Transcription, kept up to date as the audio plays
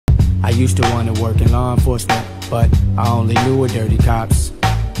used to want to work in law enforcement, but I only knew of dirty cops.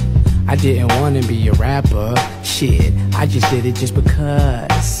 I didn't want to be a rapper, shit, I just did it just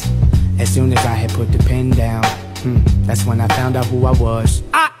because. As soon as I had put the pen down, that's when I found out who I was.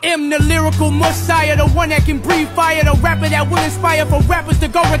 I am the lyrical messiah, the one that can breathe fire, the rapper that will inspire for rappers to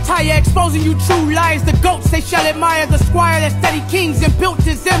go retire, exposing you true liars, the goats they shall admire, the squire that studied kings and built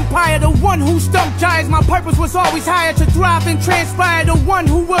his empire, the one who stumped giants. My purpose was always higher, to thrive and transpire, the one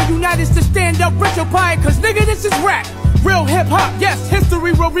who will unite us to stand up rich or pie, cause nigga this is rap. Real hip-hop, yes,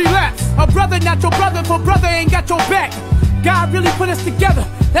 history will relapse. A brother not your brother, for brother ain't got your back. God really put us together,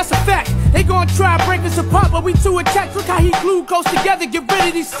 that's a fact. They gon' try to break us apart, but we too attached. Look how he glued goes together, get rid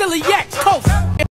of these silly yaks. Coast.